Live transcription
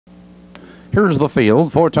Here's the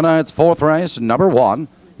field for tonight's fourth race. Number 1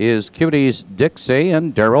 is Cuties Dixie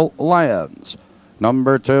and Daryl Lyons.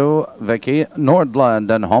 Number 2, Vicky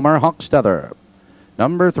Nordland and Homer Hochstether.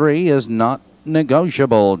 Number 3 is Not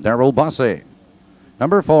Negotiable, Daryl Bussey.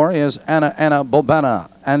 Number 4 is Anna BOBANNA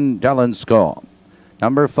and Insko.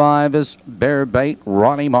 Number 5 is Bear Bait,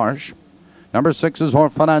 Ronnie Marsh. Number 6 is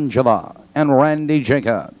Orphan Angela and Randy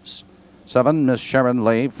Jacobs. 7, Miss Sharon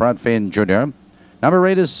Lee, Fred Finn Jr. Number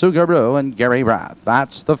 8 is Sugaru and Gary Rath.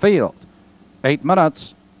 That's the field. 8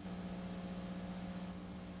 minutes.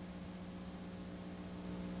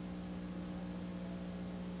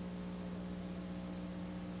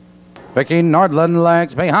 Vicky Nordland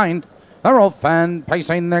lags behind. The rope and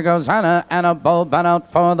pacing. There goes Anna BOBANNA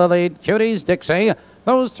out for the lead. Cuties Dixie.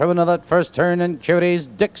 Those two into that first turn, and Cuties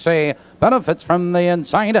Dixie benefits from the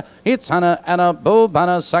inside. It's Anna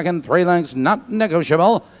BOBANNA second, 3 lengths, Not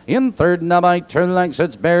Negotiable. In third now by 2 lengths,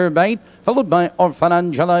 it's Bear Bait, followed by Orphan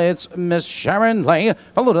Angela. It's Miss Sharon Lee,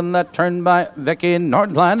 followed in that turn by Vicky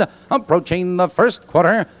Nordland. Approaching the first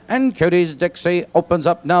quarter, and Cuties Dixie opens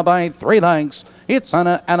up now by 3 lengths. It's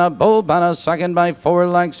Anna BOBANNA second by 4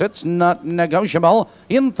 lengths. It's Not Negotiable.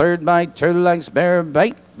 In third by 2 lengths, Bear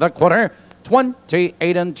Bait, the quarter.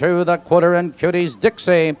 28 and 2, the quarter, and Cuties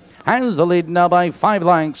Dixie has the lead now by 5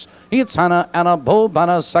 lengths. It's Anna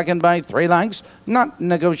BOBANNA second by 3 lengths. Not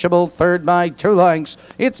Negotiable third by 2 lengths.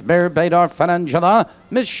 It's Bear Bait, Orphan Angela,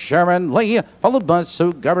 Miss Sharon Lee, followed by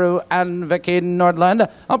Sugaru and Vicky Nordland.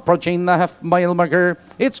 Approaching the half-mile marker,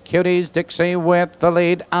 it's Cuties Dixie with the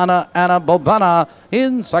lead. Anna BOBANNA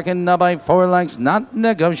in second now by 4 lengths. Not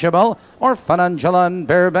Negotiable, Orphan Angela and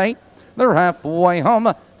Bear Bait. They're halfway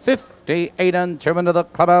home. 58 and 2 into the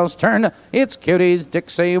clubhouse turn. It's Cuties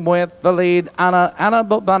Dixie with the lead. Anna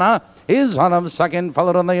BOBANNA is on of second,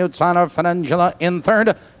 followed on the outside of Angela in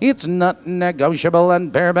third. It's Not Negotiable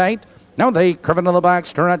and Bear Bait. Now they curve into the back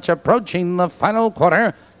stretch, approaching the final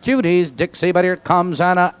quarter. Cuties Dixie, but here comes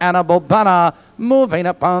Anna BOBANNA moving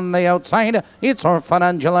up on the outside. It's Orphan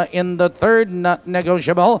Angela in the third, Not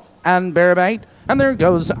Negotiable and Bear Bait. And there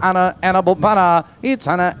goes Anna BOBANNA. It's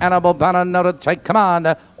Anna BOBANNA now to take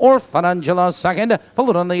command. Orphan Angela second,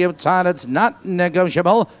 followed on the outside. It's Not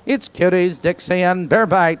Negotiable. It's Cuties Dixie and Bear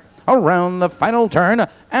Bait. Around the final turn,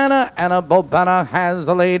 Anna BOBANNA has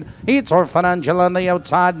the lead. It's Orphan Angela on the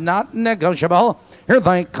outside, Not Negotiable. Here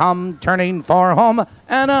they come, turning for home.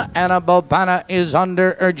 Anna BOBANNA is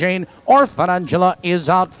under urging. Orphan Angela is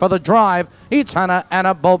out for the drive. It's Anna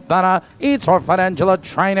BOBANNA. It's Orphan Angela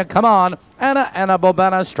trying to come on. Anna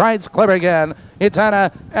BOBANNA strides clear again. It's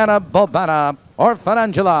Anna BOBANNA, Orphan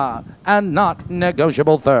Angela, and Not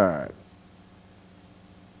Negotiable third.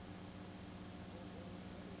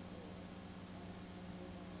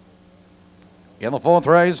 In the fourth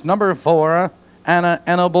race, number 4, Anna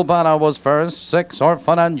BOBANNA was first. 6,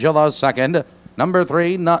 Orphan Angela second. Number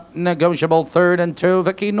 3, Not Negotiable third, and 2,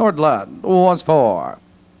 Vicky Nordland was 4.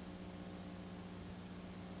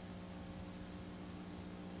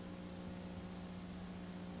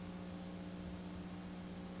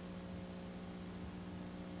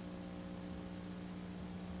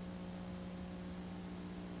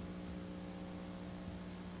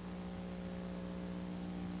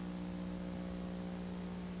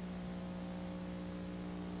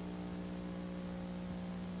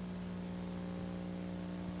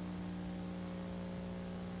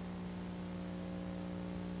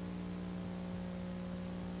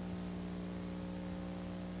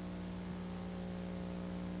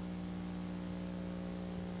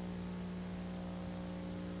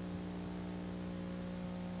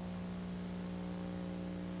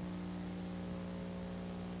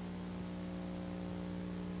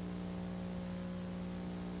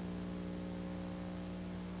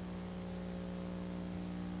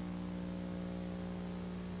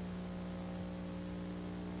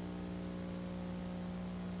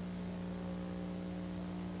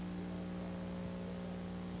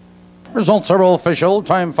 Results are all official.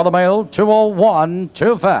 Time for the mail, 2:01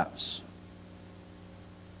 2/5.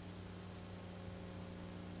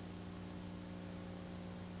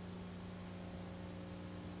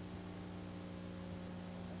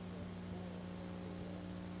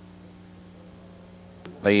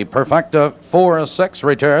 The Perfecta 4-6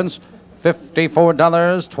 returns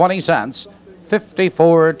 $54.20,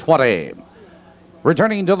 $54.20.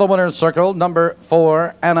 Returning to the winner's circle, number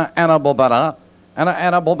 4, Anna BOBANNA.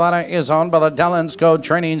 Anna BOBANNA is owned by the Insko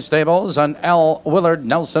Training Stables and L. Willard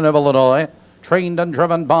Nelson of Illinois, trained and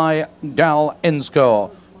driven by Dal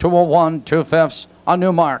Insko. 2:01 2/5, a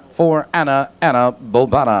new mark for Anna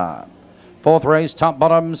BOBANNA. Fourth race, top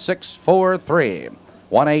bottom 6-4-3,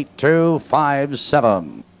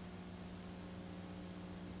 18257.